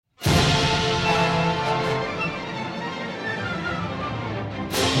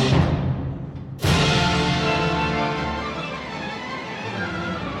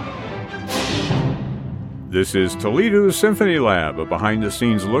This is Toledo Symphony Lab, a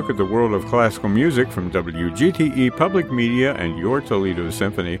behind-the-scenes look at the world of classical music from WGTE Public Media and your Toledo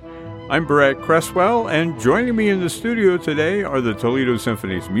Symphony. I'm Brett Cresswell, and joining me in the studio today are the Toledo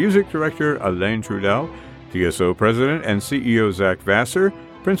Symphony's music director, Alain Trudel, TSO president and CEO Zach Vassar,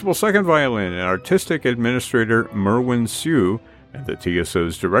 principal second violin and artistic administrator Merwin Siu, and the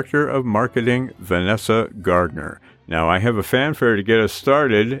TSO's director of marketing, Vanessa Gardner. Now, I have a fanfare to get us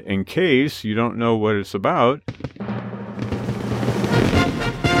started in case you don't know what it's about.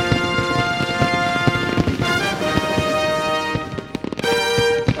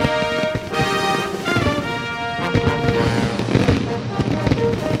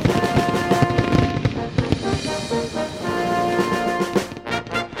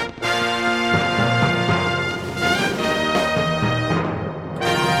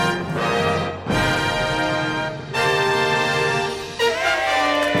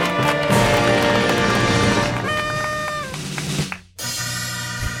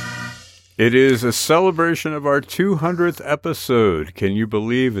 It is a celebration of our 200th episode. Can you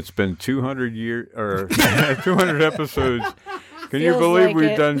believe it's been 200 years or 200 episodes? Can you believe like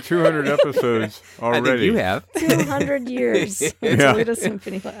we've done 200 episodes already? I think you have. 200 years. Yeah. Toledo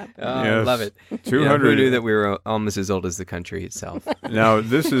Symphony Lab. Oh, Yes. I love it. 200. Who knew that we were almost as old as the country itself? Now,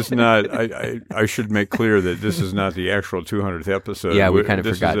 this is not, I should make clear that this is not the actual 200th episode. Yeah, we kind of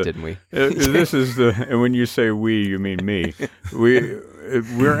This forgot, is didn't we? This is and when you say we, you mean me.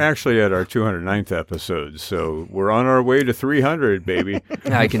 We're actually at our 209th episode, so we're on our way to 300, baby.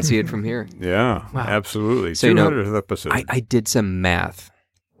 I can see it from here. Yeah, Wow. Absolutely. So, 200th episode. I did some math.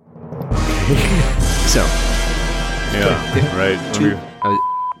 So, yeah, right.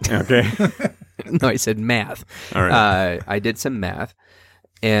 Okay. No, I said math. All right. I did some math,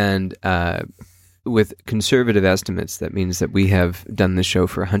 and with conservative estimates, that means that we have done the show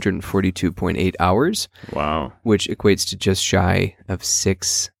for 142.8 hours. Wow. Which equates to just shy of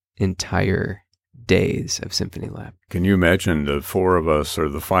 6 entire days of Symphony Lab. Can you imagine the 4 of us or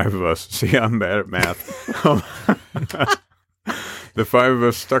the 5 of us? See, I'm bad at math. The 5 of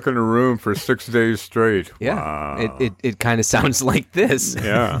us stuck in a room for 6 days straight. Yeah, Wow. it kind of sounds like this.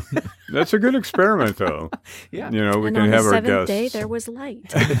 Yeah. That's a good experiment, though. Yeah. You know, we and can on have the our seventh guests. day, there was light.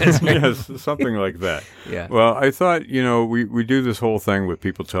 Yes, something like that. Yeah. Well, I thought, we do this whole thing with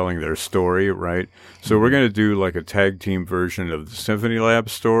people telling their story, right? So we're going to do like a tag team version of the Symphony Lab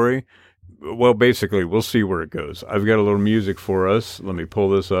story. Well, basically, we'll see where it goes. I've got a little music for us. Let me pull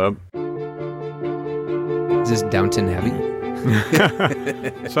this up. Is this Downton Abbey?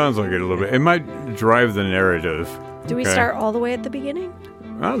 Sounds like it a little bit. It might drive the narrative. Do we Okay. start all the way at the beginning?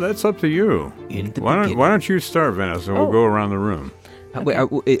 Well, that's up to you. In the Why beginning. don't you start, Vanessa, and we'll Oh. go around the room. Wait,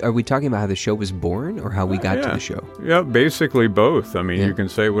 are we talking about how the show was born or how we got to Yeah. the show? Yeah, basically both. I mean, Yeah. you can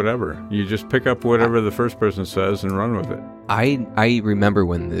say whatever. You just pick up whatever the first person says and run with it. I remember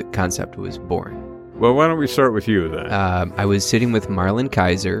when the concept was born. Well, why don't we start with you then? I was sitting with Marlon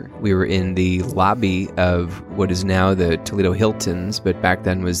Kaiser. We were in the lobby of what is now the Toledo Hiltons, but back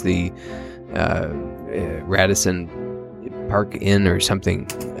then was the Radisson Park Inn or something.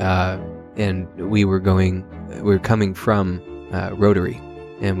 And we were coming from Rotary,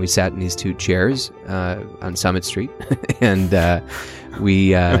 and we sat in these 2 chairs on Summit Street, and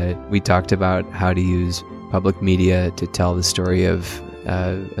we talked about how to use public media to tell the story of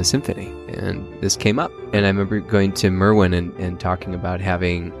a symphony, and this came up. And I remember going to Merwin and talking about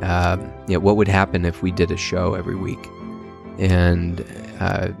having, what would happen if we did a show every week. And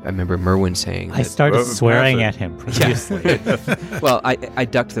I remember Merwin saying, I started Well, swearing pass at him profusely. well, I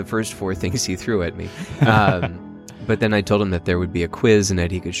ducked the first 4 things he threw at me. But then I told him that there would be a quiz and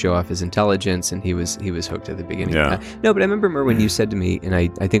that he could show off his intelligence, and he was hooked at the beginning. Yeah. No, but I remember, Merwin, you said to me, and I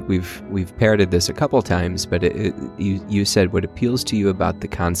think we've parroted this a couple times, but you said what appeals to you about the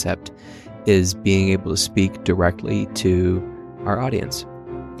concept is being able to speak directly to our audience.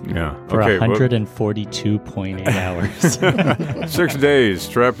 Yeah. For Okay. 142.8 hours. 6 days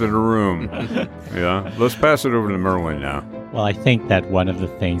trapped in a room. Yeah. Let's pass it over to Merwin now. Well, I think that one of the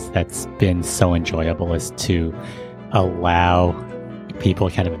things that's been so enjoyable is to allow people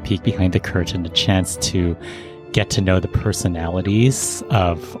kind of a peek behind the curtain, a chance to get to know the personalities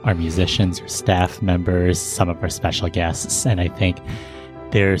of our musicians, our staff members, some of our special guests. And I think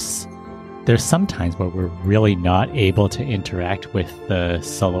there's some times where we're really not able to interact with the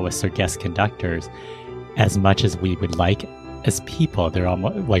soloists or guest conductors as much as we would like as people. They're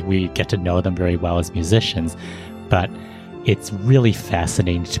almost like we get to know them very well as musicians, but it's really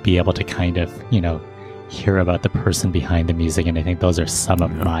fascinating to be able to kind of, hear about the person behind the music, and I think those are some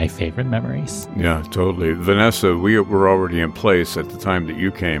of my favorite memories. Yeah, totally. Vanessa, we were already in place at the time that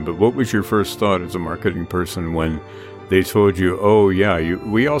you came, but what was your first thought as a marketing person when they told you, oh, yeah,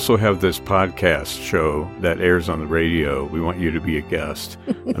 we also have this podcast show that airs on the radio. We want you to be a guest.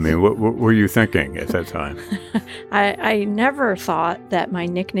 I mean, what were you thinking at that time? I never thought that my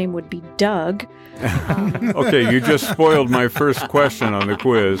nickname would be Doug. Okay, you just spoiled my first question on the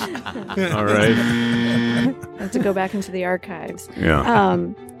quiz. All right. I have to go back into the archives. Yeah.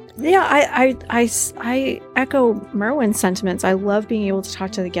 I echo Merwin's sentiments. I love being able to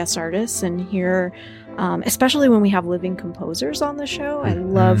talk to the guest artists and hear, especially when we have living composers on the show. I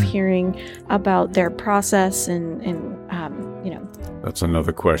love hearing about their process and you know. That's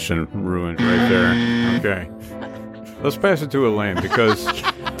another question ruined right there. Okay. Let's pass it to Elaine because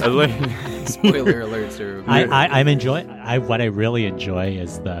Elaine. Spoiler alerts are. I'm enjoying. What I really enjoy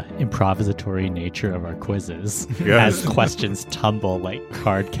is the improvisatory nature of our quizzes, Yes. as questions tumble like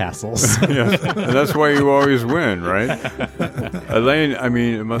card castles. Yeah, and that's why you always win, right? Elaine, I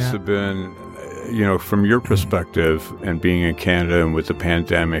mean, it must have been, from your perspective and being in Canada and with the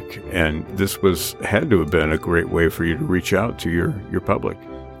pandemic, and this had to have been a great way for you to reach out to your public.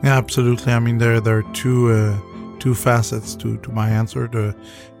 Yeah, absolutely. I mean, there are two facets to my answer.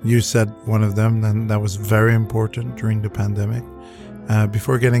 You said one of them, and that was very important during the pandemic.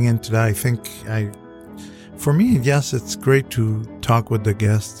 Before getting into that, I think for me, yes, it's great to talk with the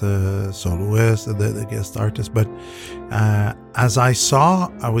guest soloist, the guest artist. But as I saw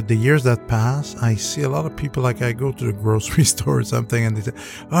with the years that pass, I see a lot of people, like I go to the grocery store or something, and they say,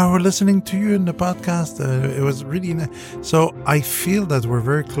 "Oh, we're listening to you in the podcast. It was really nice." So I feel that we're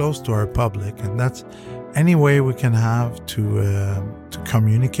very close to our public, and that's any way we can have to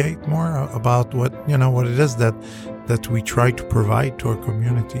communicate more about what it is that we try to provide to our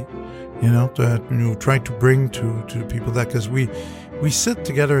community. To try to bring to people that, because we sit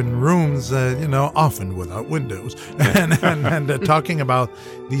together in rooms, often without windows, and talking about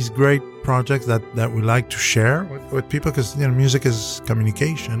these great projects that we like to share with people, because music is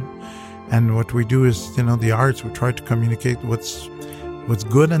communication, and what we do is the arts. We try to communicate what's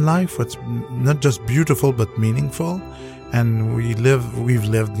good in life, what's not just beautiful but meaningful. And we've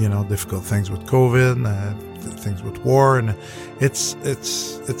lived difficult things with COVID, things with war, and it's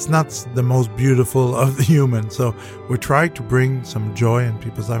not the most beautiful of the human. So we try to bring some joy in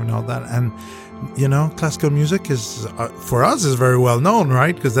people's life and all that. And classical music is for us is very well known,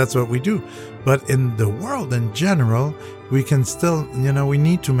 right? Because that's what we do. But in the world in general, we can still, we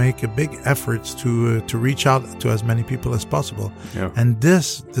need to make a big efforts to reach out to as many people as possible. Yeah. And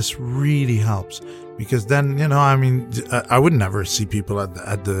this really helps, because then, I would never see people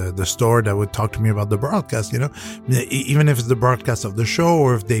at the store that would talk to me about the broadcast, even if it's the broadcast of the show,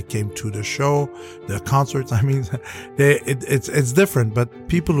 or if they came to the show, the concerts. I mean, it's different. But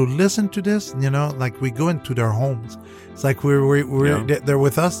people who listen to this, like we go into their homes. It's like they're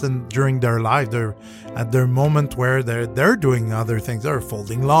with us, and during their life, they're at their moment where they're doing other things. They're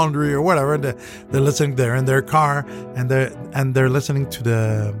folding laundry or whatever. They're listening there in their car, and they're listening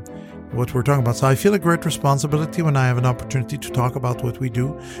to what we're talking about. So I feel a great responsibility when I have an opportunity to talk about what we do,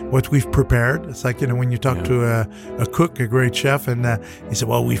 what we've prepared. It's like, when you talk to a cook, a great chef, and he said,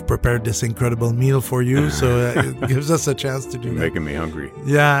 well, we've prepared this incredible meal for you. So it gives us a chance to do You're that. making me hungry.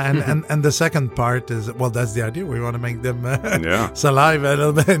 Yeah, and the second part is, well, that's the idea. We want to make them saliva a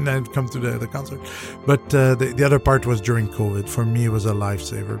little bit and then come to the concert. But the other part was during COVID. For me, it was a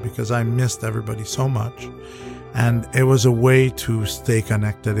lifesaver, because I missed everybody so much. And it was a way to stay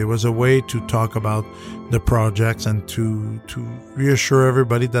connected. It was a way to talk about the projects and to reassure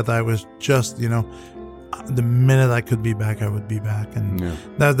everybody that I was just, the minute I could be back, I would be back. And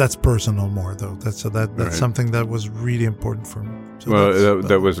that's personal more, though. That's right. Something that was really important for me. So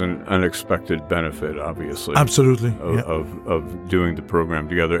that was an unexpected benefit, obviously. Absolutely. Of doing the program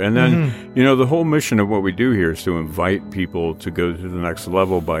together. And then, the whole mission of what we do here is to invite people to go to the next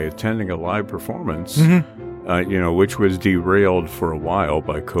level by attending a live performance. Which was derailed for a while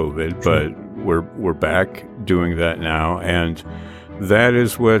by COVID, but we're back doing that now, and that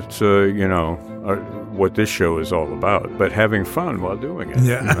is what what this show is all about. But having fun while doing it,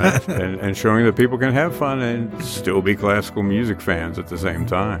 right? and showing that people can have fun and still be classical music fans at the same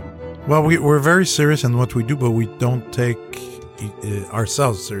time. Well, we're very serious in what we do, but we don't take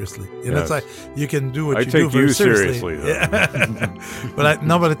ourselves seriously. It's like you can do what you do very seriously. But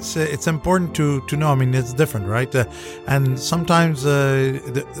but it's important to know. I mean, it's different, right? And sometimes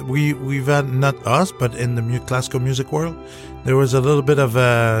we've had, not us, but in the classical music world, there was a little bit of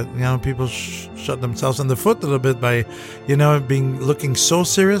people shot themselves in the foot a little bit by looking so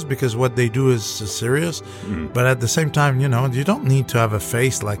serious, because what they do is serious. But at the same time, you don't need to have a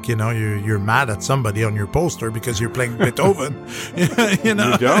face like you're mad at somebody on your poster because you're playing Beethoven. You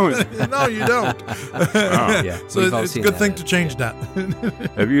don't. No, you don't. Yeah, So it's a good thing to change that.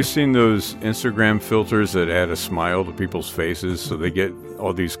 Have you seen those Instagram filters that add a smile to people's faces, so they get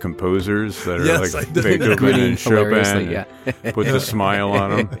all these composers that are Yes, I like do. Beethoven Grinning and Chopin, hilariously, and put the smile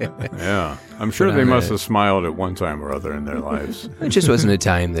on them? Yeah, I'm sure Put they on must a- have smiled at one time or other in their lives. It just wasn't a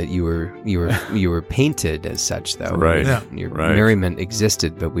time that you were painted as such, though. Right. Yeah. Your Right. merriment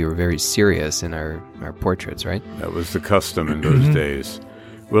existed, but we were very serious in our portraits, right? That was the custom in those days.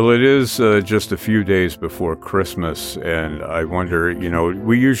 Well, it is just a few days before Christmas, and I wonder,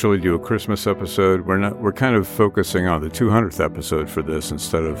 we usually do a Christmas episode. We're kind of focusing on the 200th episode for this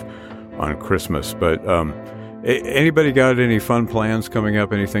instead of on Christmas. But anybody got any fun plans coming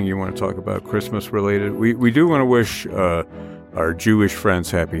up? Anything you want to talk about Christmas related? We do want to wish our Jewish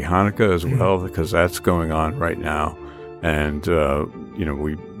friends happy Hanukkah as well, because that's going on right now. And,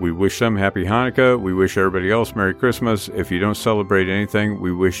 we wish them happy Hanukkah. We wish everybody else Merry Christmas. If you don't celebrate anything,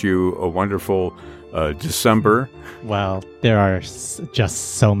 we wish you a wonderful December. Well, there are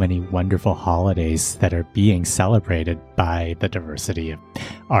just so many wonderful holidays that are being celebrated by the diversity of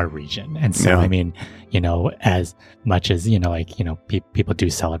our region. And so, Yeah. I mean, as much as, people do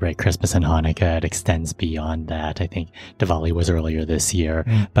celebrate Christmas and Hanukkah, it extends beyond that. I think Diwali was earlier this year,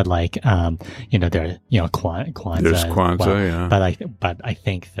 but there, Kwanzaa. There's as Kwanzaa, well. yeah. But I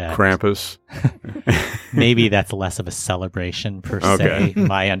think that Krampus. maybe that's less of a celebration per Okay. se.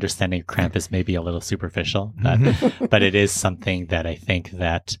 My understanding of Krampus may be a little superficial, but it is something that I think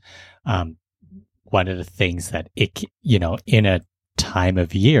that one of the things that in a time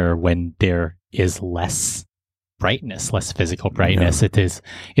of year when there is less brightness, less physical brightness,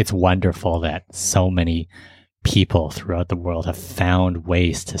 it's wonderful that so many people throughout the world have found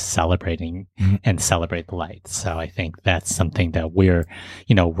ways to celebrating and celebrate the light. So I think that's something that we're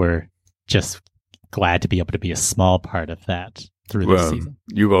just glad to be able to be a small part of that through this season.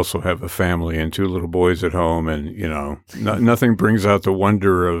 You also have a family and 2 little boys at home, and nothing brings out the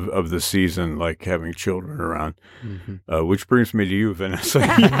wonder of the season like having children around. Which brings me to you, Vanessa.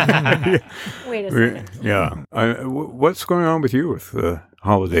 Wait a second. Yeah. What's going on with you with the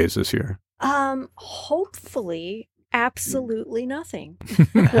holidays this year? Hopefully, absolutely nothing.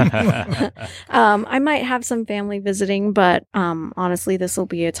 I might have some family visiting, but honestly, this will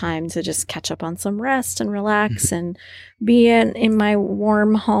be a time to just catch up on some rest and relax and be in my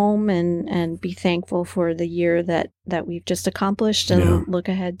warm home and be thankful for the year that we've just accomplished and look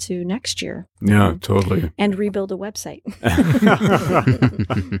ahead to next year. Yeah, totally. And rebuild a website.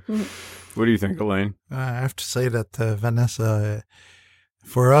 What do you think, Elaine? I have to say that Vanessa,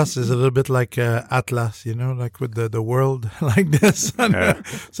 for us, is a little bit like Atlas, like with the world like this. Yeah.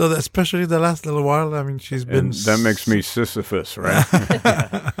 So especially the last little while, I mean, she's been... And that makes me Sisyphus, right?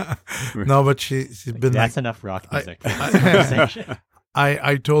 No, but she's been That's like... enough rock music for this conversation.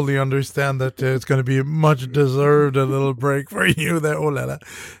 I totally understand that it's going to be a much deserved a little break for you there. Oh la la.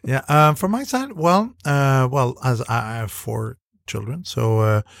 Yeah. From my side, well, as I have 4 children,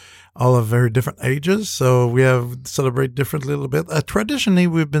 so all of very different ages. So we have celebrate differently a little bit. Traditionally,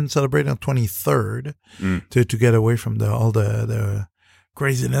 we've been celebrating on 23rd to get away from all the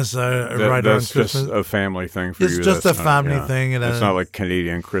craziness right around that's Christmas. just a family thing for It's you. just That's a not- family yeah. thing. It's not like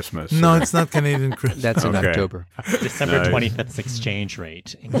Canadian Christmas. No, it's not Canadian Christmas. That's in Okay. October. December Nice. 25th exchange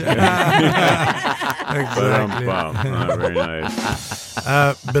rate. Exactly. Very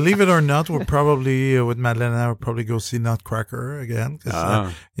nice. Believe it or not, we'll probably, with Madeleine and I, we'll probably go see Nutcracker again.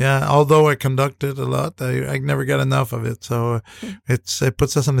 'Cause, although I conduct it a lot, I never get enough of it. So it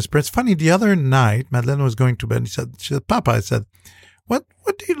puts us on the spirit. It's funny, the other night, Madeleine was going to bed and she said, Papa, I said, what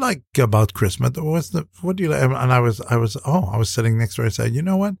do you like about Christmas? What do you like? And I was sitting next to her. I said, you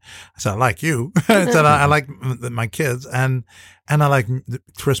know what? I said, I like you. I said, I like my kids and I like the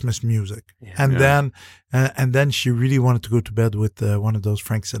Christmas music. Yeah. And then she really wanted to go to bed with one of those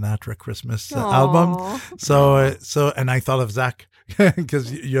Frank Sinatra Christmas albums. So and I thought of Zach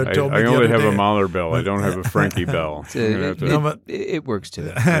because you had told me I the only other have day. a Mahler bell. I don't have a Frankie bell. I'm gonna have to- No, but- It works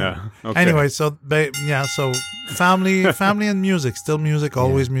too. yeah. Okay. Anyway, so so family and music, still music,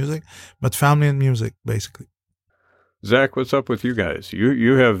 always music, but family and music basically. Zach, what's up with you guys?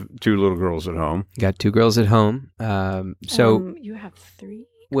 You have 2 little girls at home. Got 2 girls at home. So, you have 3.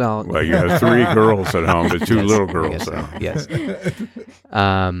 well, Well, you have 3 girls at home, but 2 Yes, little I girls guess at so, home.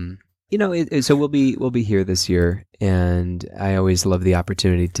 yes. So we'll be here this year, and I always love the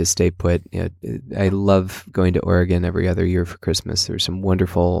opportunity to stay put. I love going to Oregon every other year for Christmas. There's some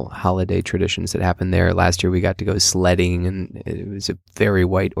wonderful holiday traditions that happen there. Last year we got to go sledding, and it was a very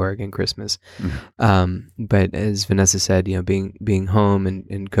white Oregon Christmas. But as Vanessa said, being home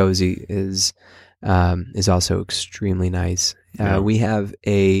and cozy is also extremely nice. We have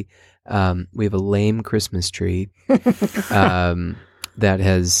a lame Christmas tree. That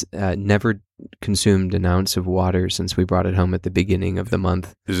has never consumed an ounce of water since we brought it home at the beginning of the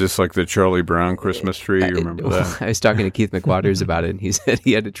month. Is this like the Charlie Brown Christmas tree? You remember that? I was talking to Keith McWaters about it, and he said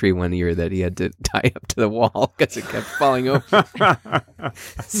he had a tree one year that he had to tie up to the wall because it kept falling over.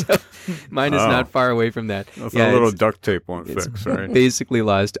 So mine is not far away from that. A little duct tape won't fix, right? Basically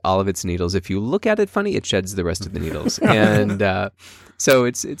lost all of its needles. If you look at it funny, it sheds the rest of the needles. And so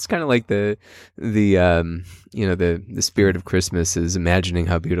it's kind of like the spirit of Christmas is imagining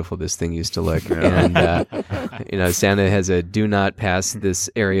how beautiful this thing used to look. And Santa has a "Do not pass this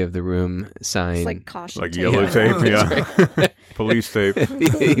area of the room" sign. It's like caution like tape. yellow tape, yeah. Right. Police tape.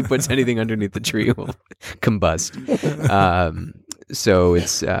 He puts anything underneath the tree, it will combust. So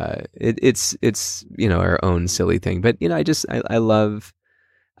it's our own silly thing. But I love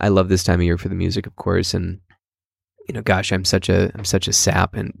this time of year for the music, of course, and gosh, I'm such a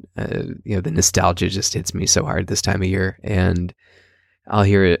sap, and the nostalgia just hits me so hard this time of year. And I'll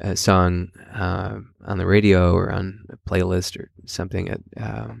hear a song on the radio or on a playlist or something. It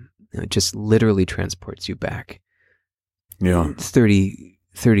just literally transports you back. Yeah, 30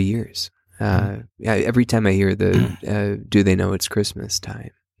 years. Every time I hear the "Do They Know It's Christmas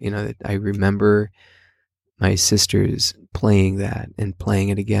Time?" I remember my sisters playing that and playing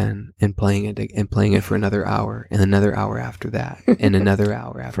it again and playing it for another hour and another hour after that and another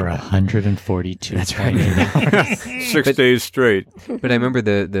hour after for that. 142. That's right. 6 days straight. But I remember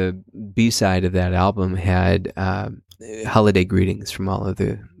the B-side of that album had holiday greetings from all of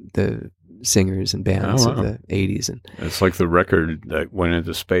the singers and bands of the 80s. And it's like the record that went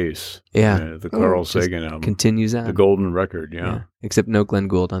into space. Yeah. The Carl Sagan album. Continues on. The golden record, yeah. Except no Glenn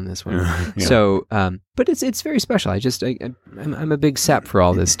Gould on this one. Yeah. So, but it's very special. I'm a big sap for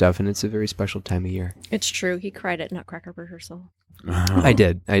all this stuff, and it's a very special time of year. It's true. He cried at Nutcracker rehearsal. I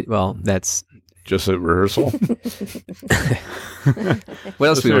did. That's... Just at rehearsal? What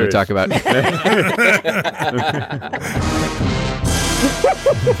else do we want to talk about?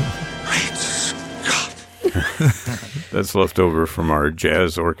 That's left over from our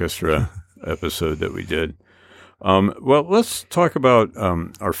jazz orchestra episode that we did. Well, let's talk about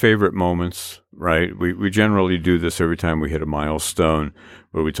our favorite moments, right? We generally do this every time we hit a milestone,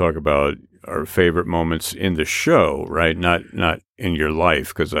 where we talk about our favorite moments in the show, right? Not in your life,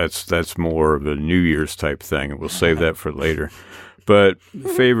 because that's more of a New Year's type thing, and we'll save that for later. But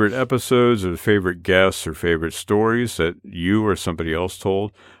favorite episodes or favorite guests or favorite stories that you or somebody else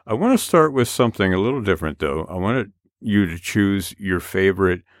told. I want to start with something a little different, though. I want you to choose your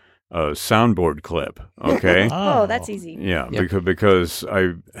favorite soundboard clip, okay? Oh, that's easy. Yeah, because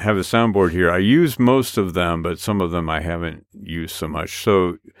I have a soundboard here. I use most of them, but some of them I haven't used so much.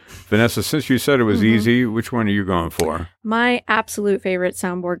 So, Vanessa, since you said it was easy, which one are you going for? My absolute favorite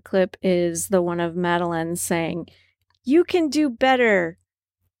soundboard clip is the one of Madeline saying, "You can do better."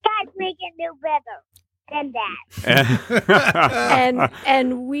 Guys, we can do better than that.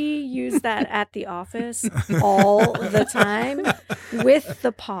 and we use that at the office all the time with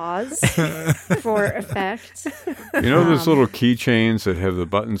the pause for effect. You know those little keychains that have the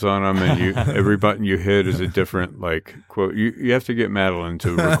buttons on them, and every button you hit is a different quote. You have to get Madeline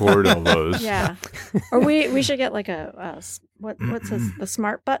to record all those. Yeah, or we should get like a the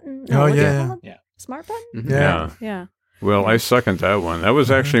smart button. No, yeah. Smart button. Mm-hmm. Yeah. Well, I second that one. That was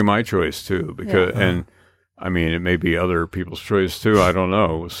actually my choice too, because and I mean, it may be other people's choice too. I don't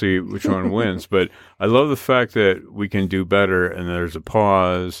know. We'll see which one wins. But I love the fact that we can do better, and there's a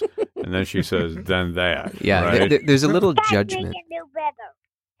pause, and then she says, "Then that." Yeah, right? there's a little Guys, judgment. we can do better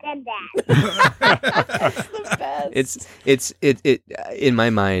than that. It's in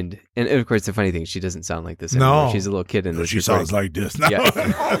my mind, and of course the funny thing, she doesn't sound like this anymore. She's a little kid in this. She sounds like this now. Yeah.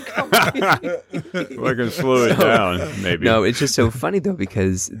 Well, I can slow it down, maybe. No, it's just so funny though,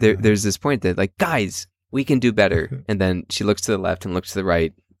 because there's this point that guys, we can do better, and then she looks to the left and looks to the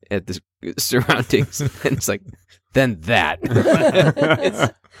right at the surroundings, and it's like, then that.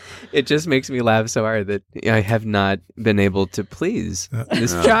 It just makes me laugh so hard that I have not been able to please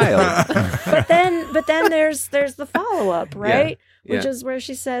this child. But then there's the follow up, right? Yeah. Which is where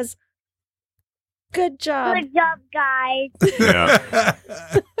she says, "Good job." Good job, guys. Yeah.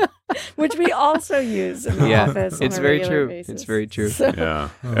 which we also use in the office. It's on a very regular true. basis. It's very true. So, Yeah,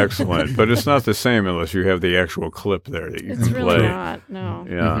 excellent. But it's not the same unless you have the actual clip there that you it's can really play. not. No.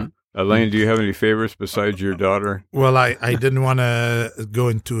 Yeah. Elaine, do you have any favorites besides your daughter? Well, I didn't want to go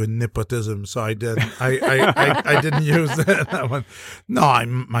into a nepotism, so I did. I didn't use that one. No,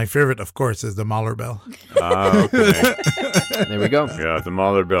 my favorite, of course, is the Mahler bell. Okay. There we go. Yeah, the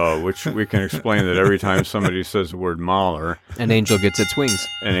Mahler bell, which we can explain that every time somebody says the word Mahler, An angel gets its wings.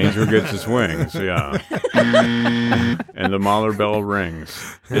 an angel gets its wings. Yeah. And the Mahler bell rings.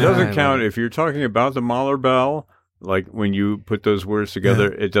 It doesn't count if you're talking about the Mahler bell. Like when you put those words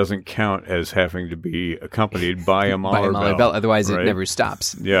together, it doesn't count as having to be accompanied by a Mahler, bell. Otherwise, right? it never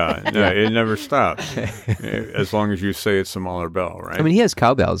stops. Yeah, no, it never stops. As long as you say it's a Mahler bell, right? I mean, he has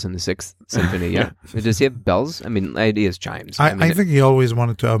cowbells in the Sixth Symphony. Yeah. Does he have bells? I mean, he has chimes. I think he always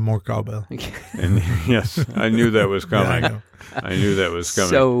wanted to have more cowbell. And yes, I knew that was Yeah, I coming. know. I knew that was coming.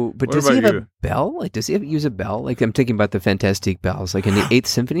 So, but What does he about have you? a bell? Like, does he use a bell? Like, I'm thinking about the Fantastic Bells. Like in the Eighth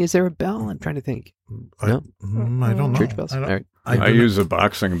Symphony, is there a bell? I'm trying to think. No? I don't know. Church bells? I don't- All right. I do use a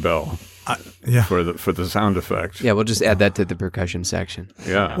boxing bell yeah. for the sound effect. Yeah, we'll just add that to the percussion section.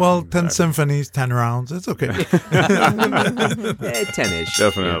 Yeah. Well, 10 symphonies, 10 rounds. It's okay. 10-ish.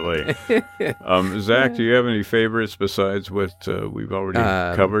 Definitely. Zach, do you have any favorites besides what we've already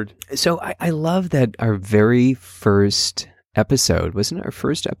covered? So I love that our very first episode, wasn't it our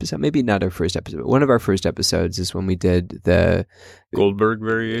first episode? Maybe not our first episode, but one of our first episodes is when we did the Goldberg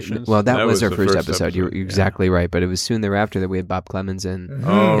Variations? Well, that was our the first episode. You're exactly right. But it was soon thereafter that we had Bob Clemens in.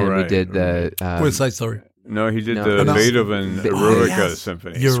 Oh, and right. we did the West Side Story. No, he did No. the No. Beethoven Oh, Eroica yes.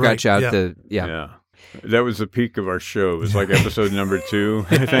 Symphony. You're scratch right. out Yeah. the Yeah. That was the peak of our show. It was like episode number 2,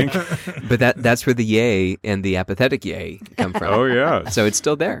 I think. But that's where the yay and the apathetic yay come from. Oh, yeah. So it's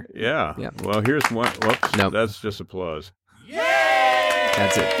still there. Yeah. Yeah. Well, here's one. Whoops. Nope. That's just applause.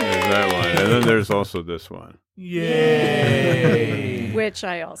 That's it. There's that one. And then there's also this one. Which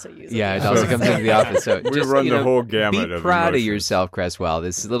I also use. Yeah, it at the also office. comes into the office. So We just, run you the know, whole gamut be of proud of emotions. yourself, Cresswell.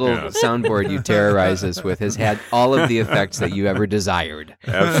 This little Yeah. soundboard you terrorize us with has had all of the effects that you ever desired.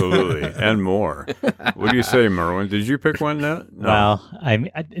 Absolutely. And more. What do you say, Merwin? Did you pick one yet? No. Well,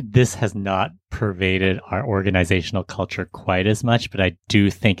 this has not pervaded our organizational culture quite as much, but I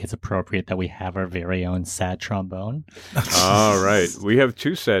do think it's appropriate that we have our very own sad trombone. All right. We have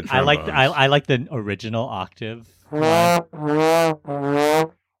 2 sad trombones. I like the original octave one.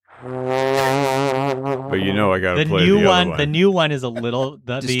 But you know I got to The play new the one, other the new one is a little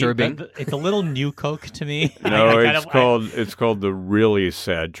Disturbing. It's a little new Coke to me. No, I it's called the really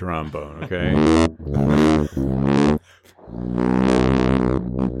sad trombone, okay?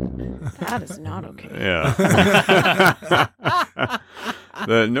 That is not okay. Yeah.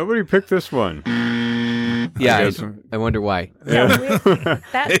 Nobody picked this one. Yeah, guess- I wonder why. Yeah,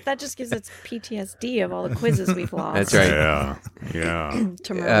 that just gives us PTSD of all the quizzes we've lost. That's right. Yeah. Yeah.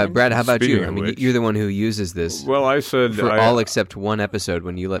 To Merlin. Brad, how about Speaking you? I of mean, which- you're the one who uses this Well, I said for I, all except one episode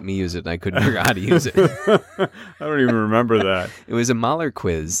when you let me use it and I couldn't figure out how to use it. I don't even remember that. It was a Mahler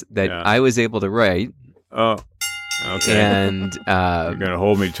quiz that Yeah. I was able to write, Oh, okay. and You're going to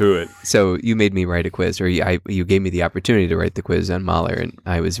hold me to it. so you made me write a quiz, or you gave me the opportunity to write the quiz on Mahler, and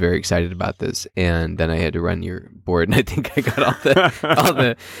I was very excited about this. And then I had to run your board, and I think I got all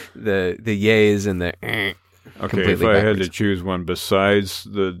the yays and the. Okay, Completely if I had backwards. to choose one besides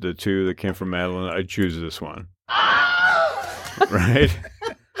the 2 that came from Madeline, I'd choose this one. Right?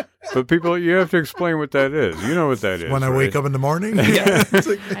 But people, you have to explain what that is. You know what that is. When I wake right? up in the morning.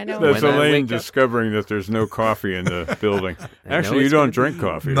 I know. That's When I Elaine wake up- discovering that there's no coffee in the building. know Actually, you it's don't gonna drink be-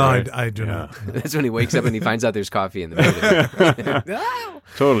 coffee, No, right? I do not. That's when he wakes up and he finds out there's coffee in the building.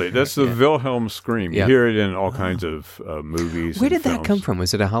 Totally. That's the Wilhelm scream. You Yeah. hear it in all kinds of movies. Where and did that films. come from?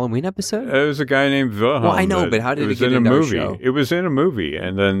 Was it a Halloween episode? It was a guy named Wilhelm. Well, I know, that- but how did it was get in a into our movie? show? It was in a movie,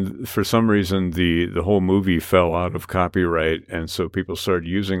 and then for some reason the whole movie fell out of copyright, and so people started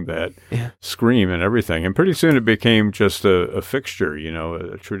using that scream and everything, and pretty soon it became just a fixture,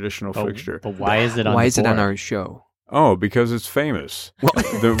 a traditional fixture. But why is it on Why the is it on board? our show? Oh, because it's famous.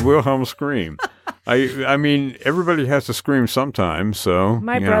 The Wilhelm scream. I mean, everybody has to scream sometime, so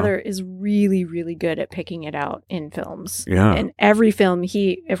My you know. brother is really, really good at picking it out in films. Yeah. In every film,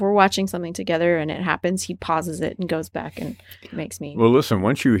 if we're watching something together and it happens, he pauses it and goes back and makes me. Well, listen,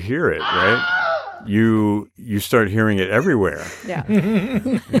 once you hear it, right? you start hearing it everywhere. Yeah.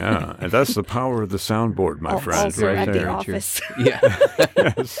 Yeah, and that's the power of the soundboard, my friend. Also right at the there. office. Yeah.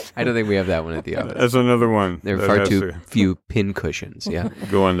 Yes. I don't think we have that one at the office. That's another one. There are that far has too to few pin cushions. Yeah.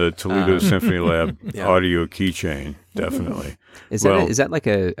 go on the Toledo Symphony Lab Yeah. audio keychain. Definitely. Is Well- that like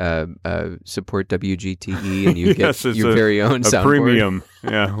a support WGTE and you get Yes, it's your very own a soundboard? premium.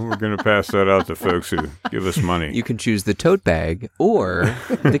 Yeah, we're going to pass that out to folks who give us money. You can choose the tote bag or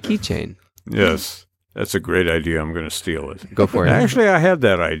the keychain. Yes, that's a great idea. I'm going to steal it. Go for it. Actually, I had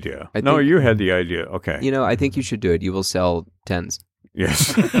that idea. I No, think- you had the idea. Okay. You know, I think you should do it. You will sell tens.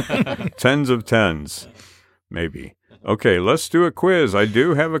 Yes. Tens of tens, maybe. Okay, let's do a quiz. I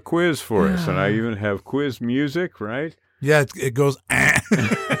do have a quiz for us, and I even have quiz music, right? Yeah, it goes.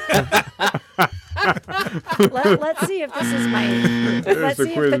 Let's see if this is my. Let's the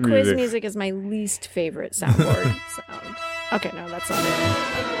see quiz if the quiz music. music is my least favorite soundboard sound. Okay, no, that's not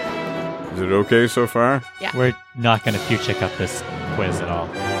it. Is it okay so far? We're not going to future cut this quiz at all.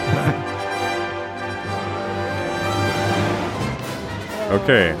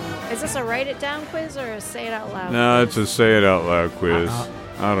 Okay. Is this a write it down quiz or a say it out loud? No, it's quiz? a say it out loud quiz.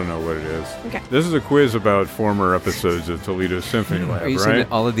 I don't know what it is. Okay. This is a quiz about former episodes of Toledo Symphony Lab, Are you saying right?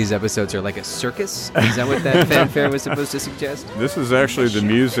 that all of these episodes are like a circus? Is that what that fanfare was supposed to suggest? This is actually the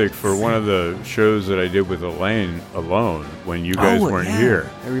music for one of the shows that I did with Elaine alone when you guys weren't yeah. here.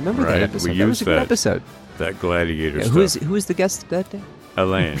 I remember Right, that episode. we That was used a good that. episode. That gladiator Yeah, stuff. who was the guest that day?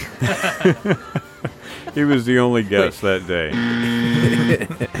 Elaine. He was the only guest that day.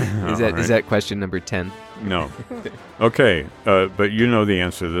 Is that question number 10? No. Okay, but you know the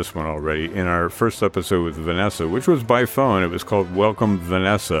answer to this one already. In our first episode with Vanessa, which was by phone, it was called Welcome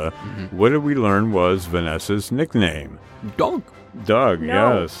Vanessa. Mm-hmm. What did we learn was Vanessa's nickname? Dog. Doug,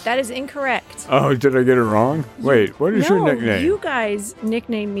 No, yes. that is incorrect. Oh, did I get it wrong? Wait, what is no, your nickname? you guys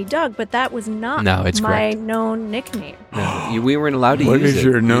nicknamed me Doug, but that was not No, it's my correct. known nickname. No, we weren't allowed to What use it. is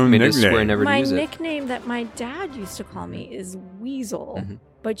your You known made us swear nickname? never to My use it. nickname that my dad used to call me is Weasel. Mhm.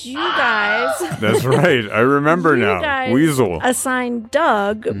 But you guys That's right. I remember You now. guys Weasel. assigned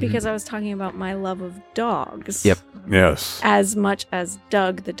Doug Mhm. because I was talking about my love of dogs. Yep. Yes. As much as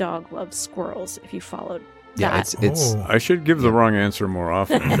Doug the dog loves squirrels, if you followed Yeah, that. it's Oh. I should give the wrong answer more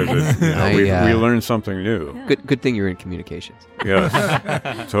often because we learn something new. Yeah. good thing you're in communications. Yes,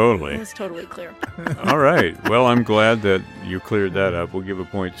 It totally. was totally clear. All right. Well, I'm glad that you cleared that up. We'll give a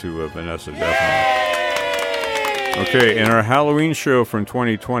point to Vanessa, definitely. Okay, in our Halloween show from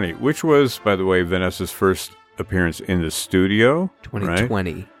 2020, which was, by the way, Vanessa's first appearance in the studio. Right?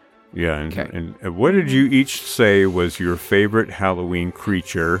 2020. Yeah. And, Okay. and what did you each say was your favorite Halloween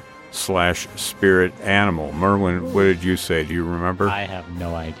creature / spirit animal? Merwin, what did you say? Do you remember? I have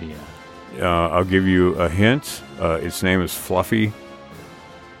no idea. I'll give you a hint. Its name is Fluffy.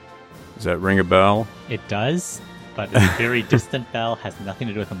 Does that ring a bell? It does, but it's a very distant bell. Has nothing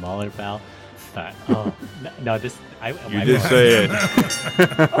to do with the Mueller bell. But no, this You did say it.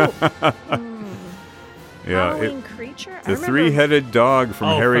 Hmm. Yeah. Halloween creature? I The remember- three-headed dog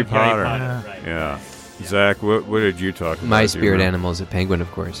from Harry from Potter. Right. Yeah. Zach, what did you talk about? My Do you spirit remember? animal is a penguin,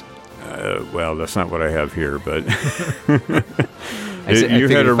 of course. Well, that's not what I have here, but I you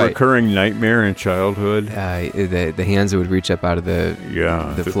figured had a if I- recurring nightmare in childhood. The hands that would reach up out of the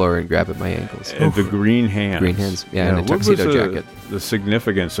Yeah. floor and grab at my ankles. The green hands. Green hands, yeah, and a what was tuxedo jacket. The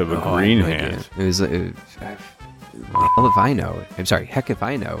significance of a Oh, I green have no idea. hand. It was hell if I know. I'm sorry, heck if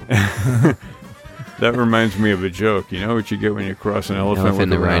I know. That reminds me of a joke. You know what you get when you cross an elephant with Elephant a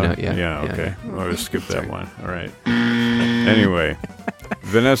and the rhino, rod? yeah. Yeah, Yeah. okay. I'll just skip that Sorry. one. All right. Anyway,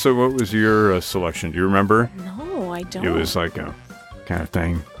 Vanessa, what was your selection? Do you remember? No, I don't. It was like a kind of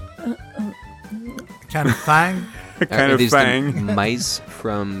thing. Kind of thing. Kind Are of these thing. the mice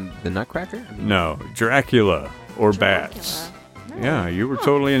from the Nutcracker? I mean, No, Dracula or bats. Yeah, you were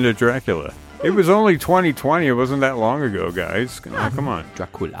totally into Dracula. It was only 2020. It wasn't that long ago, guys. Come on.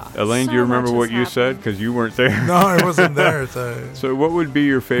 Dracula. Elaine, do So you remember much what has you said? happened. Because you weren't there. No, I wasn't there. So, So what would be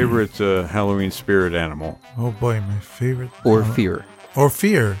your favorite Halloween spirit animal? oh boy, my favorite. Or fear, Or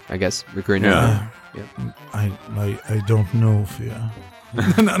fear. I guess. Recurring Yeah. number. I don't know fear. No,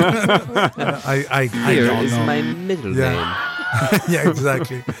 I Fear don't is know. my middle Yeah. name. Yeah,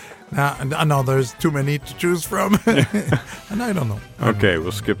 exactly. No, there's too many to choose from, and I don't know. Okay,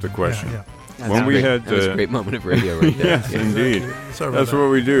 we'll skip the question. Yeah, That's When a we great- had, that was a great moment of radio right there. Yes, indeed. Sorry about That's that. what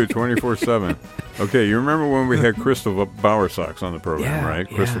we do 24/7. Okay, you remember when we had Crystal Bowersox on the program, Yeah, right?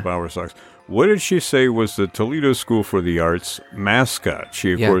 yeah. Crystal Bowersox. What did she say was the Toledo School for the Arts mascot?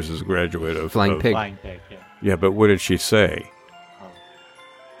 She, of Yeah. course, is a graduate of Flying Pig. Flying pig. Yeah. Yeah, but what did she say? Oh.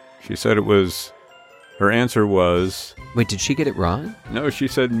 She said it was Her answer was... Wait, did she get it wrong? No, she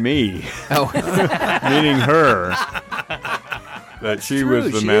said me. Oh. Meaning her. That she True,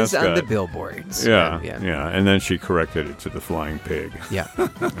 was the she mascot. is on the billboards. Yeah. And then she corrected it to the flying pig. Yeah.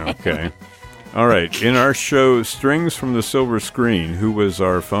 Okay. All right. In our show, Strings from the Silver Screen, who was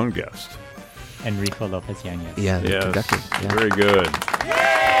our phone guest? Enrico Lopez Yanez. Yeah, the Yes. conductor. Yeah. Very good.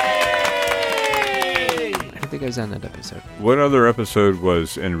 I don't think I was on that episode. What other episode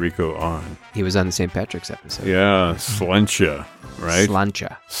was Enrico on? He was on the St. Patrick's episode. Yeah, Slancha, right?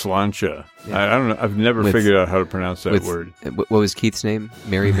 Slancha. Slancha. Yeah. I don't know. I've never With- figured out how to pronounce that with- word. What was Keith's name?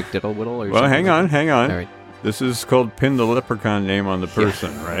 Mary McDiddle-Whittle? Or Well, something hang on. All right. This is called Pin the Leprechaun Name on the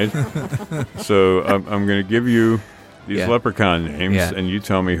Person, right? So I'm going to give you these leprechaun names, and you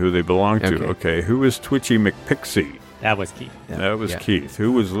tell me who they belong to. Okay. Who was Twitchy McPixie? That was Keith. Yeah. That was Keith.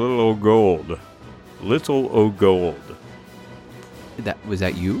 Who was Little O' Gold? Little O' Gold. Was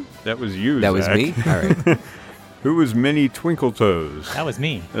that you? That was you, That was Zach. me? All right. Who was Minnie Twinkletoes? That was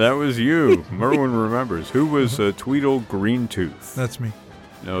me. That was you. Merwin remembers. Who was Tweedle Greentooth? That's me.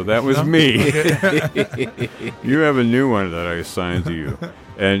 No, that was me. You have a new one that I assigned to you.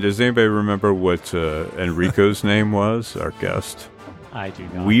 And does anybody remember what Enrico's name was, our guest? I do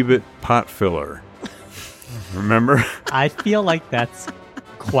not. Weebit Potfiller. Remember? I feel like that's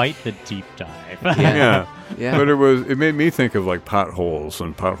quite the deep dive. Yeah. Yeah. But it made me think of like potholes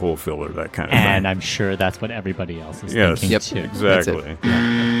and pothole filler, that kind of And thing. I'm sure that's what everybody else is Yes, thinking Yep. too. exactly.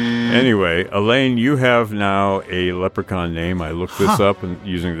 Anyway, Elaine, you have now a leprechaun name. I looked this up and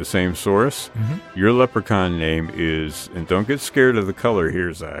using the same source. Your leprechaun name is, and don't get scared of the color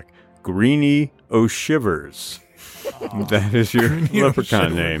here, Zach, Greenie O'Shivers. That is your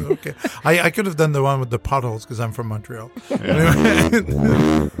leprechaun name. Okay. I could have done the one with the potholes because I'm from Montreal.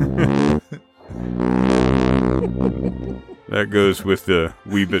 That goes with the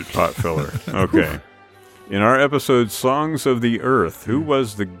Weebit pot filler. Okay. In our episode Songs of the Earth, who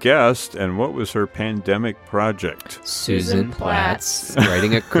was the guest and what was her pandemic project? Susan Platts. Platts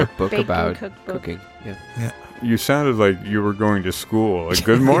writing a cookbook Baking about cookbook. cooking. Yeah. You sounded like you were going to school. Like,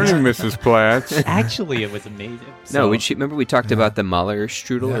 good morning, Mrs. Platts. Actually, it was amazing. No, So, remember we talked about the Mahler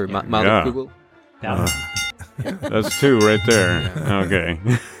strudel or Mahler kugel? that was- That's two right there. Okay.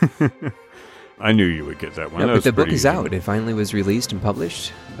 I knew you would get that one. No, That but was the book pretty is easy. out. It finally was released and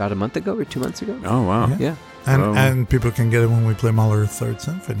published about a month ago or 2 months ago. Oh, wow. Yeah. And people can get it when we play Mahler Third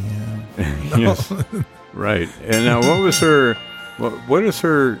Symphony. Yes. Right. And now, what was her... What is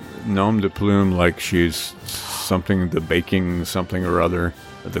her nom de plume? Like she's something, the baking something or other,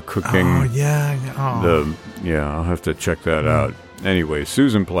 the cooking. Oh, yeah. Oh. I'll have to check that out. Anyway,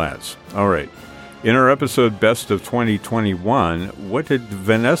 Susan Platts. All right. In our episode Best of 2021, what did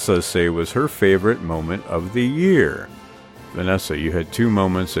Vanessa say was her favorite moment of the year? Vanessa, you had two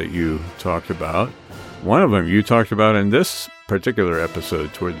moments that you talked about. One of them you talked about in this particular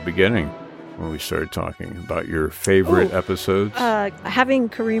episode toward the beginning when we started talking about your favorite episodes. Having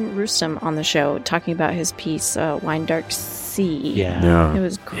Kareem Rustam on the show talking about his piece, Wine Dark Sea. Yeah. It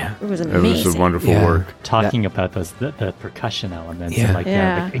was It amazing. was a wonderful Yeah. work. talking about the percussion elements Yeah. and like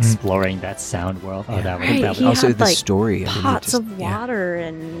Yeah. like exploring that sound world. Oh, that was Right, that was he Also had, the like, story. I mean, it Pots just- of water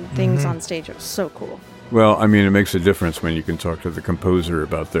and things on stage. It was so cool. Well, I mean, it makes a difference when you can talk to the composer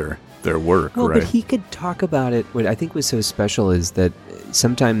about their work, Well, right? but he could talk about it. What I think was so special is that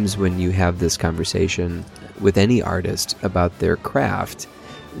sometimes when you have this conversation with any artist about their craft,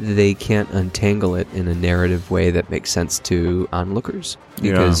 they can't untangle it in a narrative way that makes sense to onlookers.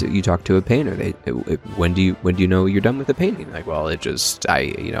 Because you talk to a painter, when do you know you're done with the painting? Like, well, I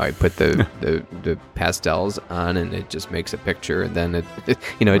put the pastels on and it just makes a picture, and then it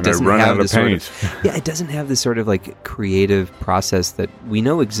When doesn't I run have out the of sort paint. of it doesn't have this sort of like creative process that we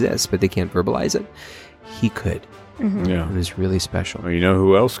know exists, but they can't verbalize it. He could. Yeah. It was really special. Well, you know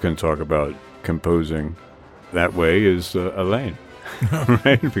who else can talk about composing that way is Elaine,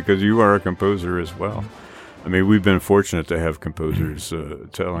 right? Because you are a composer as well. I mean, we've been fortunate to have composers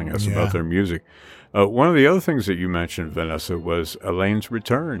telling us about their music. One of the other things that you mentioned, Vanessa, was Elaine's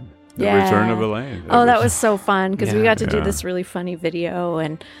return. The return of Elaine. That was so fun because we got to do Yeah. this really funny video,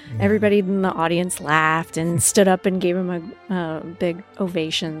 and everybody in the audience laughed and stood up and gave him a big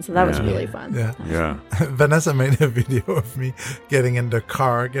ovation. So that was really fun. Yeah. Yeah. Vanessa made a video of me getting out of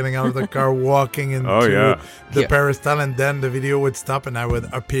the car, walking into the peristyle, and then the video would stop and I would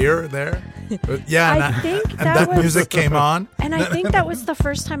appear there. But I think and that was- music came on. And I think that was the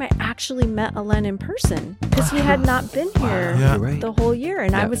first time I actually met Elaine in person because he had not been here Yeah. You're right. the whole year.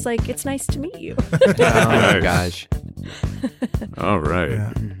 And I Yeah. was like, it's nice to meet you. Oh my Nice. gosh. All right.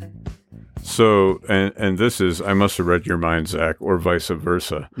 Yeah. So, and this is, I must have read your mind, Zach, or vice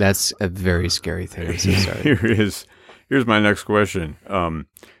versa. That's a very scary thing. I'm so sorry. Here's my next question.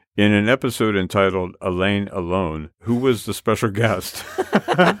 In an episode entitled Elaine Alone, who was the special guest?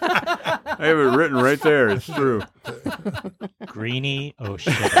 I have it written right there. It's true. Greenie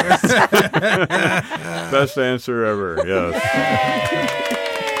O'Shea. Best answer ever. Yes.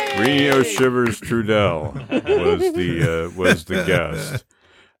 Greenie O'Shivers Trudell was the guest.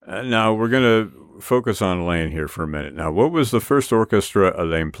 Now we're going to focus on Elaine here for a minute. Now, what was the first orchestra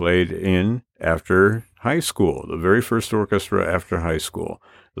Elaine played in after high school? The very first orchestra after high school.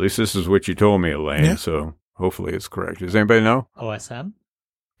 At least this is what you told me, Elaine. Yeah. So hopefully it's correct. Does anybody know? OSM.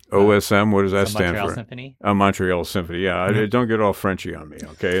 OSM, what does that stand Montreal for? Symphony. Montreal Symphony. Yeah, don't get all Frenchy on me,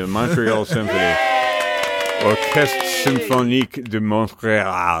 okay? The Montreal Symphony. Orchestre Symphonique de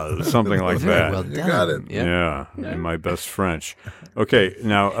Montréal, something like that. Well done. You got it. Yeah, in my best French. Okay,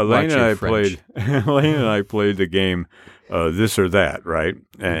 now Elaine and I played the game This or That, right?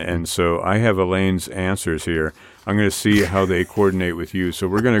 And so I have Elaine's answers here. I'm going to see how they coordinate with you. So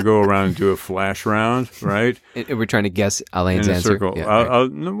we're going to go around and do a flash round, right? We're trying to guess Elaine's in a answer. Circle. Yeah,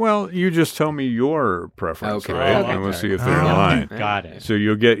 well, you just tell me your preference, Okay. right? Okay. And we'll see if they're in line. Got it. So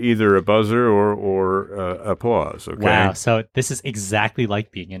you'll get either a buzzer or applause, okay? Wow. So this is exactly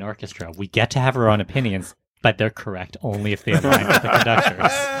like being in orchestra. We get to have our own opinions, but they're correct only if they align with the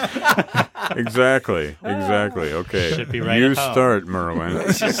conductors. Exactly. Okay. Should be right You at home. start, Merwin.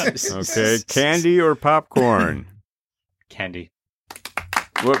 Okay. Candy or popcorn? Candy.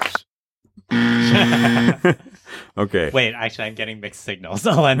 Whoops. Okay. Wait, actually, I'm getting mixed signals.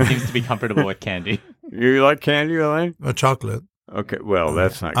 Elaine seems to be comfortable with candy. You like candy, Elaine? Chocolate. Okay. Well,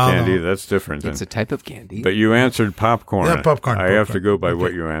 that's not candy. That's different. It's a type of candy. But you answered popcorn. Yeah, popcorn. I have to go by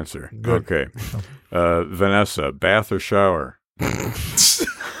what you answer. Good. Okay. Vanessa, bath or shower?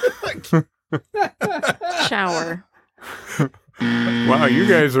 Shower. Wow, you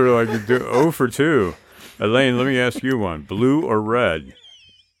guys are like 0 for 2. Elaine, let me ask you one. Blue or red?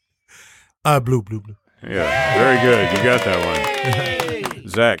 Blue. Yeah, very good. You got that one.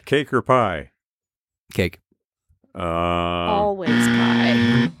 Zach, cake or pie? Cake. Always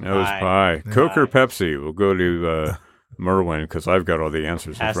pie. That was pie. Coke or Pepsi? We'll go to Merwin because I've got all the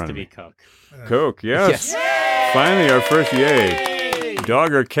answers in Has front to of me. be Coke. Coke, yes. Finally, our first yay.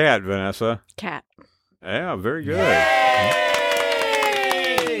 Dog or cat, Vanessa? Cat. Yeah, very good.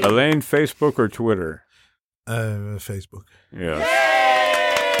 Elaine, Facebook or Twitter? Facebook. Yes.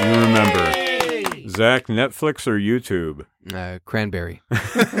 You remember. Zach, Netflix or YouTube? Cranberry.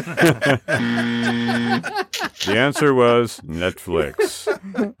 The answer was Netflix.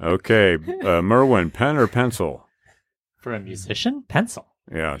 Okay. Merwin, pen or pencil? For a musician, pencil.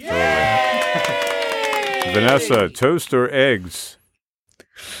 Yeah, totally. Vanessa, toast or eggs?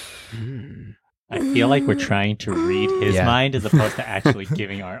 I feel like we're trying to read his mind as opposed to actually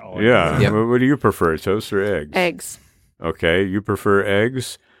giving our own. Yeah. Yep. What do you prefer, toast or eggs? Eggs. Okay, you prefer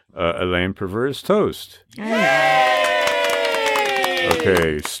eggs. Elaine prefers toast.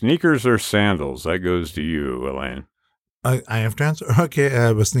 Okay, sneakers or sandals? That goes to you, Elaine. I have to answer.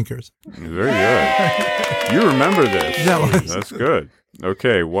 Okay, with sneakers. Very good. You remember this. That's good.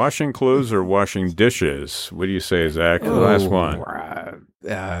 Okay, washing clothes or washing dishes? What do you say, Zach? The last one.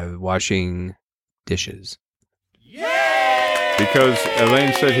 Washing dishes. Because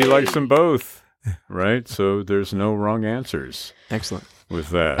Elaine said he likes them both, right? So there's no wrong answers Excellent. with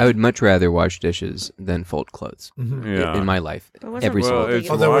that. I would much rather wash dishes than fold clothes yeah. in my life. But wasn't Every Well, single it's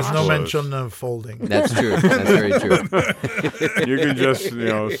day. There was no Wash mention of folding. That's true. That's very true. You can just,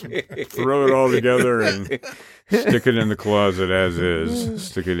 throw it all together and stick it in the closet as is.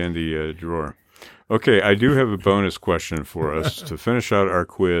 Stick it in the drawer. Okay, I do have a bonus question for us to finish out our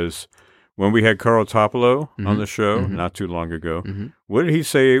quiz. When we had Carl Topolo on the show not too long ago, what did he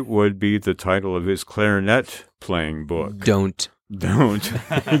say would be the title of his clarinet playing book? Don't.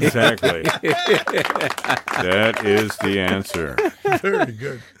 Exactly. That is the answer. Very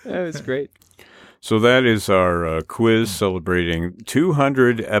good. That was great. So that is our quiz celebrating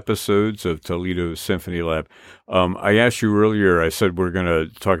 200 episodes of Toledo Symphony Lab. I asked you earlier, I said we're going to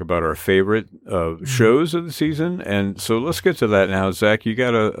talk about our favorite shows of the season. And so let's get to that now. Zach, you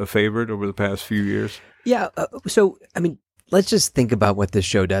got a favorite over the past few years? Yeah. So, I mean, let's just think about what this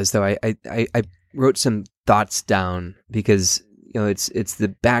show does, though. I wrote some thoughts down because, it's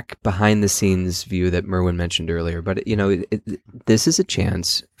the behind the scenes view that Merwin mentioned earlier. But, this is a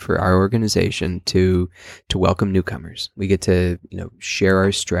chance for our organization to welcome newcomers. We get to, share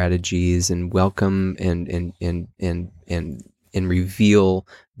our strategies and welcome and reveal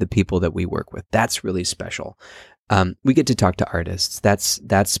the people that we work with. That's really special. We get to talk to artists. That's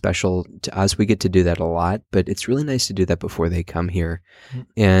special to us. We get to do that a lot, but it's really nice to do that before they come here.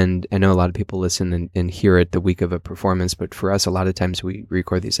 And I know a lot of people listen and hear it the week of a performance, but for us, a lot of times we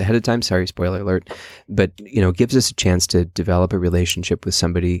record these ahead of time. Sorry, spoiler alert. But, it gives us a chance to develop a relationship with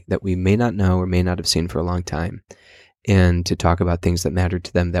somebody that we may not know or may not have seen for a long time, and to talk about things that matter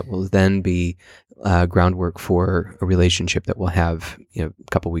to them that will then be groundwork for a relationship that we'll have, a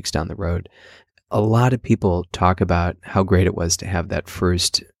couple weeks down the road. A lot of people talk about how great it was to have that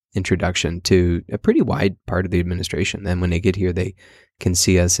first introduction to a pretty wide part of the administration. Then when they get here, they can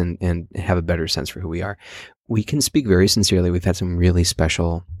see us and have a better sense for who we are. We can speak very sincerely. We've had some really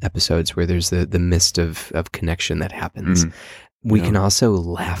special episodes where there's the mist of connection that happens. We can also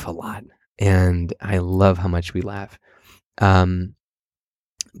laugh a lot, and I love how much we laugh.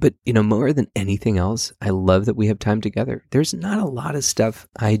 But, more than anything else, I love that we have time together. There's not a lot of stuff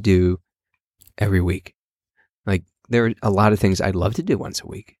I do every week. Like, there are a lot of things I'd love to do once a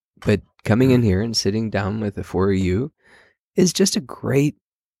week, but coming in here and sitting down with the four of you is just a great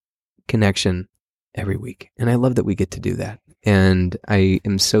connection every week. And I love that we get to do that. And I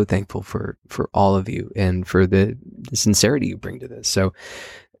am so thankful for all of you and for the sincerity you bring to this. So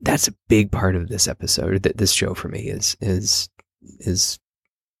that's a big part of this episode, this show for me is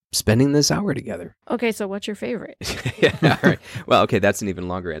spending this hour together. Okay, so what's your favorite? Yeah, all right. Well, okay, that's an even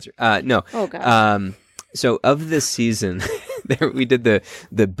longer answer. No. Oh, God. So of this season, we did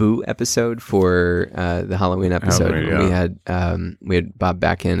the Boo episode for the Halloween episode. We had Bob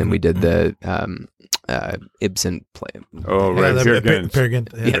back in, and we did the Ibsen play. Oh, right, Peer Gynt.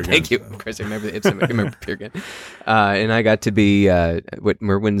 Yeah, thank you. Of course, I remember the Ibsen. I remember Peer Gynt. And I got to be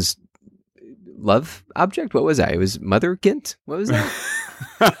Merwin's love object. What was I? It was Mother Gynt. What was that?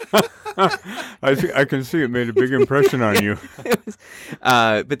 I can see it made a big impression on you.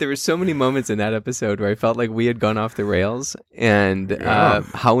 But there were so many moments in that episode where I felt like we had gone off the rails, and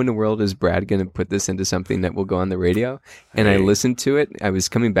how in the world is Brad going to put this into something that will go on the radio? And I listened to it. I was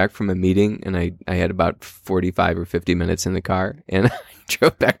coming back from a meeting, and I had about 45 or 50 minutes in the car, and I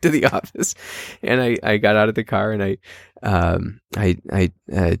drove back to the office, and I got out of the car, and I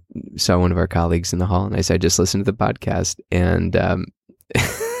saw one of our colleagues in the hall, and I said, I just listened to the podcast, and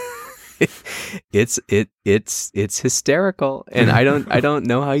it's hysterical, and I don't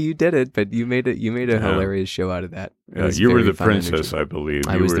know how you did it, but you made a hilarious show out of that. You were the princess, I believe.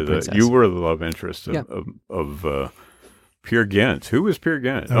 I was the princess. You were the love interest of Peer Gynt. Who was Peer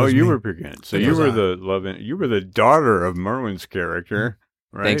Gynt? You were Peer Gynt. So you were you were the daughter of Merwin's character,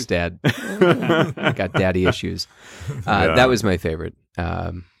 right? Thanks, Dad. I got daddy issues. That was my favorite.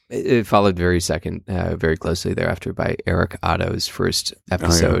 It followed very closely thereafter by Eric Otto's first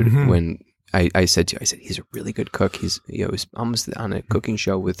episode when I said he's a really good cook. He's was almost on a cooking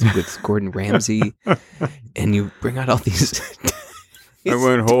show with Gordon Ramsay, and you bring out all these. I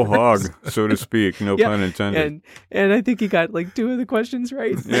went whole hog, so to speak. No pun intended. And I think he got like 2 of the questions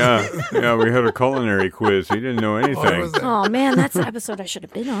right. Yeah. We had a culinary quiz. He didn't know anything. Oh man, that's the episode I should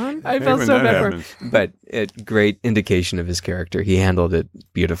have been on. I felt so bad for him. But a great indication of his character. He handled it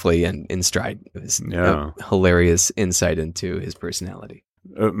beautifully and in stride. It was a hilarious insight into his personality.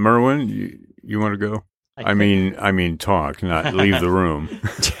 Merwin, you want to go? I mean, talk, not leave the room.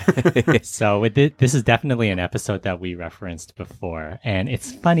 So this is definitely an episode that we referenced before, and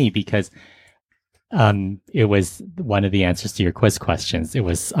it's funny because it was one of the answers to your quiz questions. It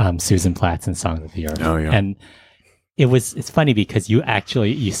was Susan Platt's and Songs of the Earth. Oh yeah, and it's funny because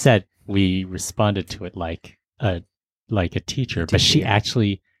you said we responded to it like a teacher, but she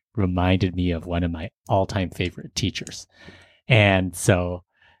actually reminded me of one of my all-time favorite teachers, and so.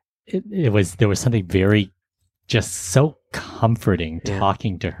 There was something very just so comforting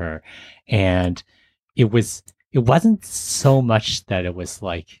talking to her, and it wasn't so much that it was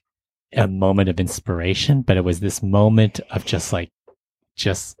like a moment of inspiration, but it was this moment of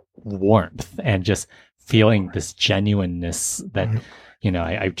just warmth and just feeling this genuineness that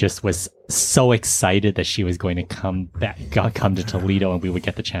I just was so excited that she was going to come to Toledo and we would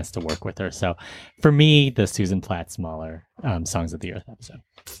get the chance to work with her. So for me, the Susan Platt Mahler Songs of the Earth episode.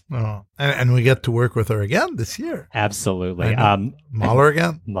 Oh, and we get to work with her again this year. Absolutely. Mahler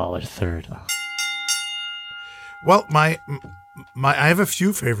again? Mahler third. Oh. Well, I have a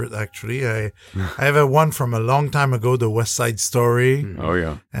few favorites actually. I have a one from a long time ago, the West Side Story. Oh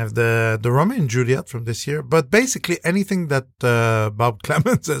yeah. I have the Romeo and Juliet from this year. But basically anything that Bob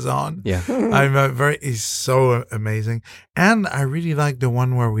Clements is on, he's so amazing. And I really like the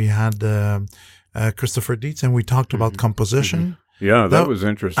one where we had Christopher Dietz and we talked about composition. Yeah, that was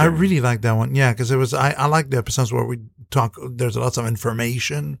interesting. I really liked that one. Yeah, because it was. I like the episodes where we talk. There's lots of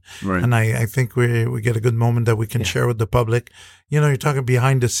information, Right. and I think we get a good moment that we can share with the public. You're talking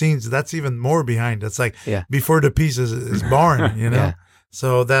behind the scenes. That's even more behind. It's like before the piece is born. Yeah.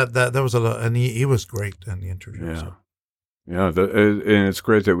 So that was a lot, and he was great in the interview. Yeah. So. Yeah, and it's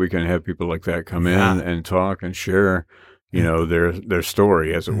great that we can have people like that come in and talk and share, their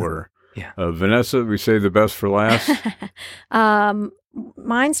story, as it were. Yeah. Vanessa, we say the best for last.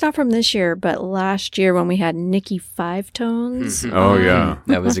 Mine's not from this year, but last year when we had Nikki Five Tones. Oh, yeah.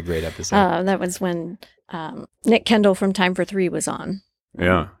 That was a great episode. That was when Nick Kendall from Time for Three was on.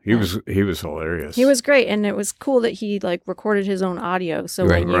 Yeah, he was hilarious. He was great, and it was cool that he recorded his own audio. So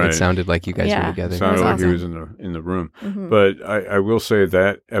right, when you, it sounded like you guys were together. It sounded like awesome. he was in the room. Mhm. But I will say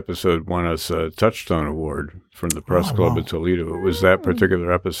that episode won us a Touchstone Award from the Press Club of Toledo. It was that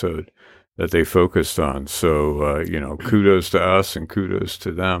particular episode that they focused on. So, kudos to us and kudos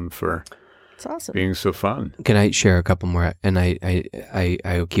to them for it's awesome. being so fun. Can I share a couple more? And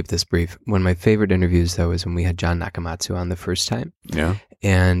I'll keep this brief. One of my favorite interviews, though, is when we had John Nakamatsu on the first time. Yeah.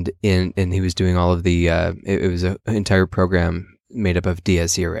 And he was doing all of the, it was an entire program made up of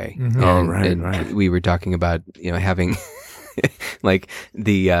Dies Irae. Mhm. Oh, right. We were talking about, having like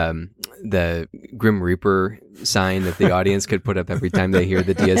the Grim Reaper sign that the audience could put up every time they hear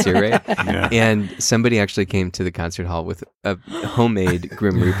the Dies Irae. Yeah. And somebody actually came to the concert hall with a homemade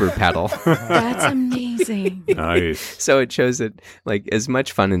Grim Reaper paddle. That's amazing. Nice. So it shows that, as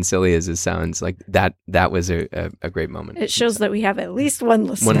much fun and silly as it sounds, that was a great moment. It shows that we have at least one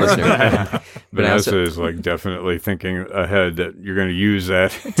listener. One listener. But I Vanessa also- is definitely thinking ahead that you're going to use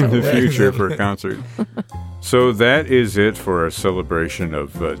that in the future for a concert. So that is it for our celebration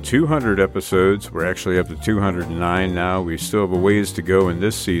of 200 episodes. We're actually up to 209 now. We still have a ways to go in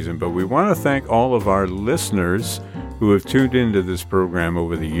this season, but we want to thank all of our listeners who have tuned into this program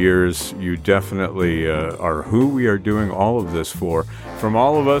over the years. You definitely are who we are doing all of this for. From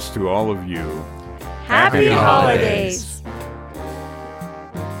all of us to all of you. Happy holidays.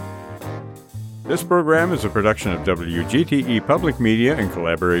 This program is a production of WGTE Public Media in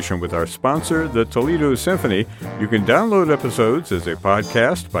collaboration with our sponsor, the Toledo Symphony. You can download episodes as a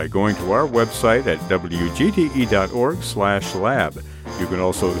podcast by going to our website at wgte.org/lab. You can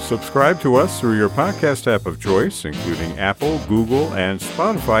also subscribe to us through your podcast app of choice, including Apple, Google, and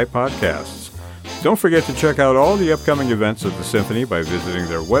Spotify podcasts. Don't forget to check out all the upcoming events of the Symphony by visiting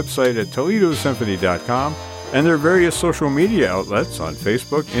their website at toledosymphony.com and their various social media outlets on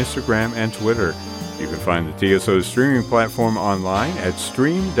Facebook, Instagram, and Twitter. You can find the TSO streaming platform online at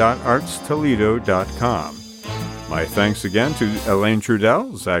stream.artstoledo.com. My thanks again to Elaine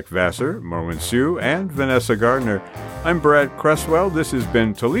Trudell, Zach Vassar, Merwin Sue, and Vanessa Gardner. I'm Brad Cresswell. This has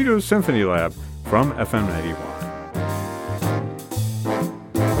been Toledo Symphony Lab from FM 91.